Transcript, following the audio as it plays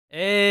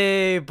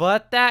Hey,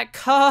 but that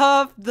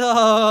cup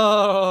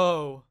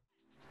though!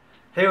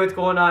 Hey, what's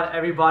going on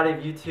everybody of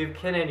YouTube?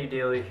 KAD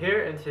Daily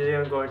here, and today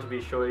I'm going to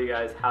be showing you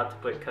guys how to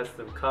put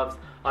custom cuffs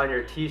on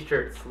your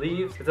t-shirt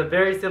sleeves. It's a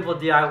very simple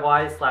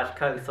DIY slash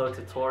cut and sew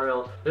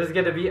tutorial. This is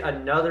going to be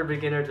another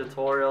beginner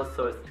tutorial,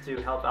 so it's to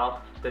help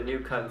out the new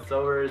cut and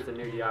sewers, the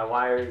new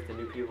DIYers, the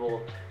new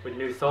people with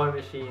new sewing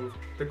machines.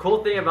 The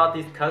cool thing about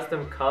these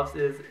custom cuffs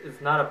is it's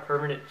not a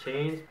permanent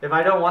change. If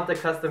I don't want the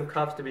custom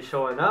cuffs to be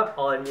showing up,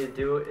 all I need to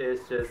do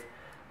is just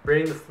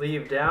bring the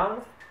sleeve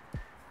down.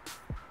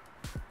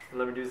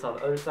 Let me do this on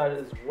the other side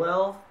as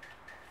well.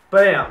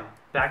 Bam!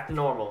 Back to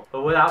normal.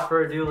 But without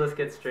further ado, let's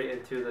get straight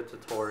into the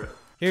tutorial.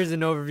 Here's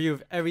an overview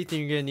of everything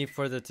you're going to need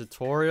for the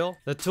tutorial.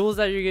 The tools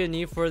that you're going to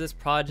need for this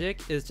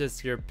project is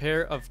just your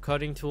pair of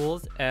cutting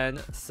tools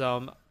and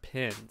some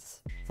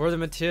pins. For the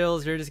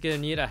materials, you're just going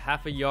to need a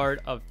half a yard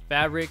of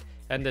fabric,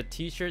 and the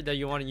t-shirt that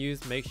you want to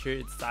use, make sure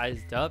it's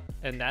sized up,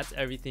 and that's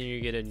everything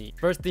you're gonna need.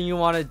 First thing you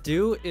want to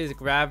do is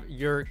grab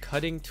your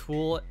cutting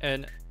tool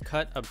and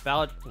cut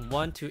about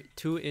 1 to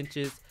 2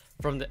 inches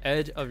from the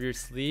edge of your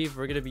sleeve.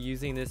 We're going to be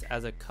using this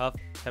as a cuff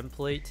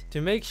template.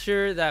 To make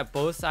sure that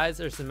both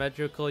sides are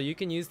symmetrical, you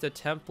can use the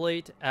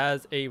template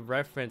as a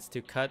reference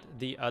to cut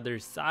the other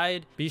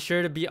side. Be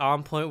sure to be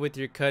on point with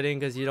your cutting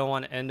because you don't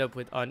want to end up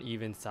with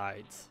uneven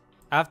sides.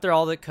 After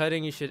all the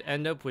cutting, you should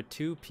end up with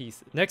 2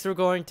 pieces. Next, we're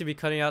going to be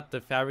cutting out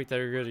the fabric that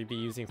you're going to be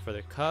using for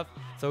the cuff.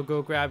 So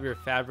go grab your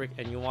fabric,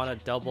 and you want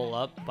to double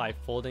up by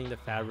folding the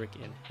fabric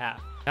in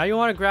half. Now you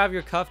want to grab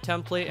your cuff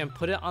template and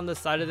put it on the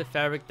side of the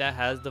fabric that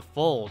has the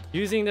fold.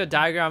 Using the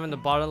diagram in the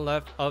bottom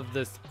left of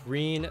the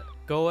screen,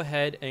 go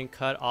ahead and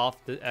cut off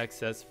the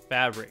excess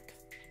fabric.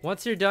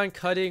 Once you're done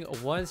cutting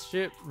one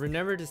strip,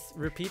 remember to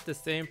repeat the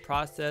same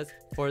process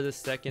for the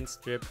second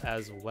strip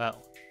as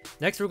well.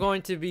 Next, we're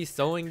going to be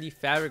sewing the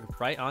fabric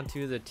right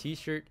onto the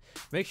t-shirt.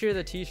 Make sure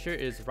the t-shirt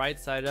is right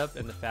side up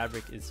and the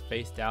fabric is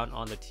face down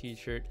on the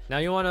t-shirt. Now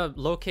you want to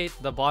locate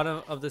the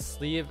bottom of the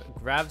sleeve,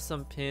 grab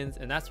some pins,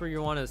 and that's where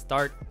you want to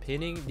start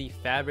pinning the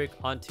fabric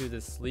onto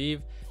the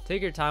sleeve.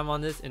 Take your time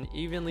on this and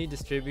evenly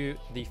distribute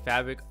the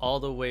fabric all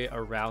the way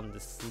around the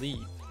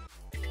sleeve.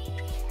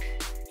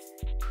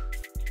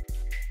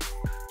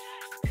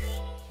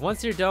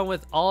 Once you're done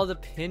with all the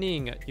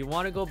pinning, you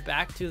want to go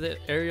back to the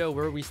area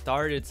where we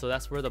started. So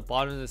that's where the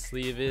bottom of the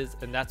sleeve is,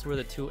 and that's where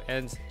the 2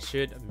 ends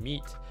should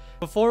meet.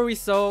 Before we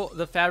sew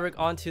the fabric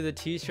onto the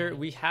t-shirt,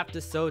 we have to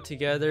sew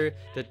together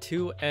the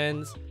 2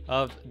 ends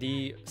of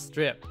the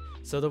strip.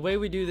 So the way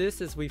we do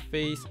this is we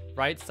face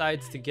right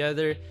sides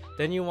together,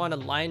 then you want to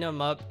line them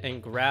up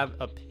and grab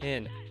a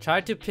pin.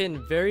 Try to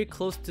pin very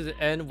close to the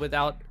end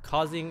without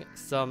causing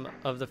some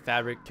of the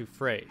fabric to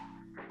fray.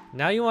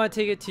 Now you want to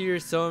take it to your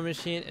sewing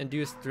machine and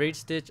do a straight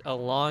stitch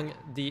along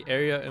the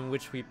area in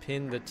which we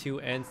pin the 2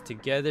 ends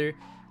together.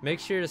 Make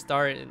sure to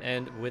start and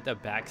end with a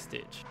back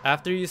stitch.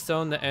 After you've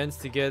sewn the ends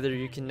together,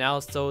 you can now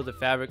sew the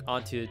fabric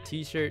onto the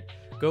t-shirt.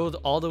 Go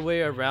all the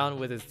way around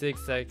with a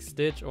zigzag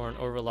stitch or an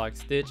overlock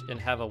stitch and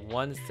have a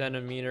 1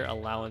 centimeter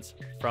allowance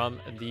from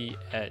the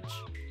edge.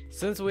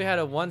 Since we had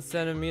a 1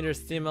 centimeter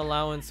seam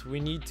allowance, we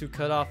need to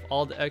cut off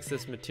all the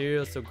excess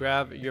material, so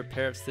grab your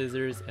pair of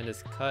scissors and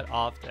just cut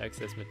off the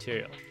excess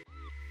material.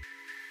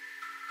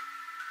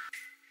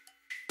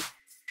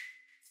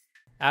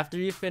 After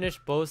you finish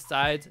both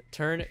sides,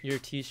 turn your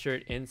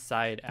t-shirt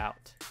inside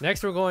out.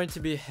 Next, we're going to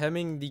be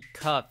hemming the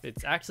cuff.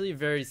 It's actually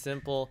very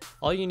simple.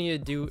 All you need to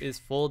do is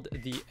fold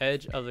the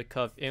edge of the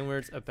cuff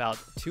inwards about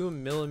 2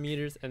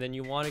 millimeters, and then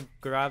you want to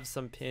grab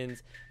some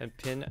pins and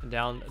pin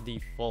down the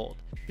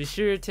fold. Be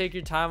sure to take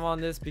your time on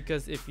this,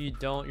 because if you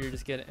don't, you're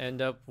just going to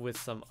end up with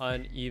some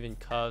uneven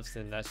cuffs,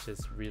 and that's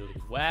just really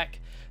whack.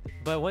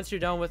 But once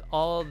you're done with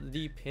all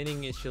the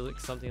pinning, it should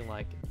look something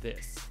like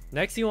this.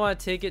 Next, you want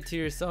to take it to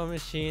your sewing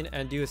machine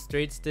and do a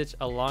straight stitch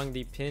along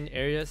the pin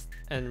areas,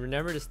 and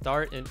remember to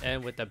start and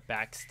end with a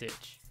back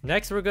stitch.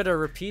 Next, we're going to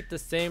repeat the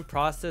same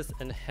process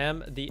and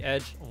hem the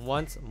edge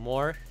once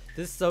more.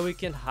 This is so we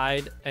can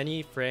hide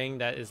any fraying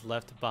that is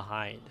left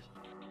behind.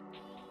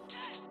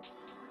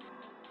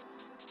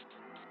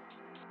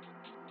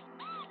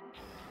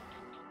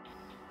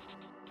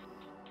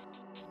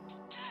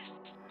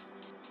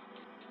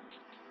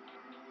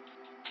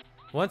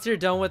 Once you're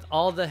done with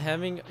all the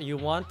hemming, you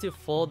want to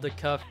fold the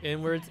cuff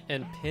inwards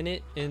and pin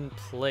it in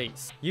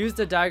place. Use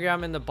the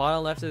diagram in the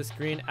bottom left of the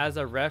screen as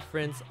a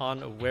reference on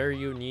where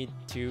you need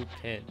to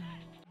pin.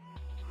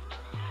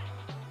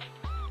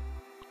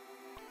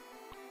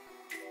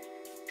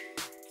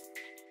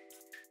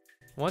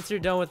 Once you're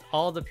done with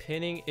all the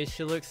pinning, it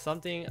should look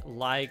something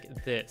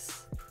like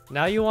this.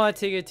 Now you want to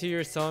take it to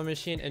your sewing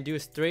machine and do a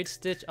straight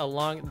stitch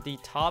along the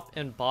top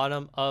and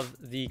bottom of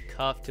the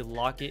cuff to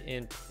lock it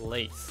in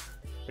place.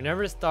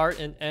 Remember to start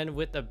and end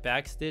with a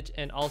back stitch,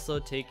 and also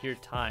take your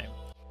time.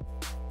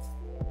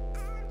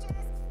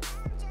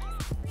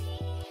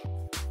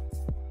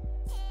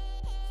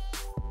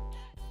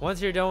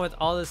 Once you're done with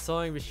all the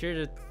sewing, be sure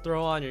to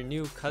throw on your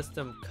new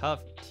custom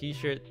cuff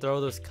t-shirt.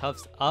 Throw those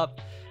cuffs up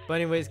But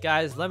anyways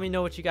guys, let me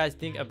know what you guys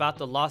think about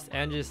the Los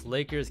Angeles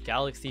Lakers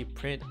Galaxy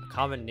print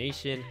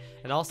combination,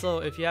 and also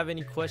if you have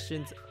any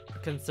questions,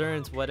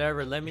 concerns,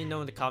 whatever, let me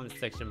know in the comment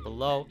section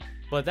below.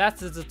 But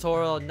that's the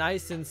tutorial,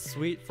 nice and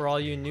sweet for all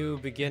you new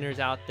beginners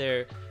out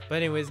there. But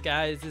anyways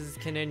guys, this is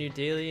KAD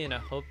Daily, and I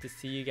hope to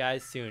see you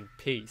guys soon.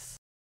 Peace.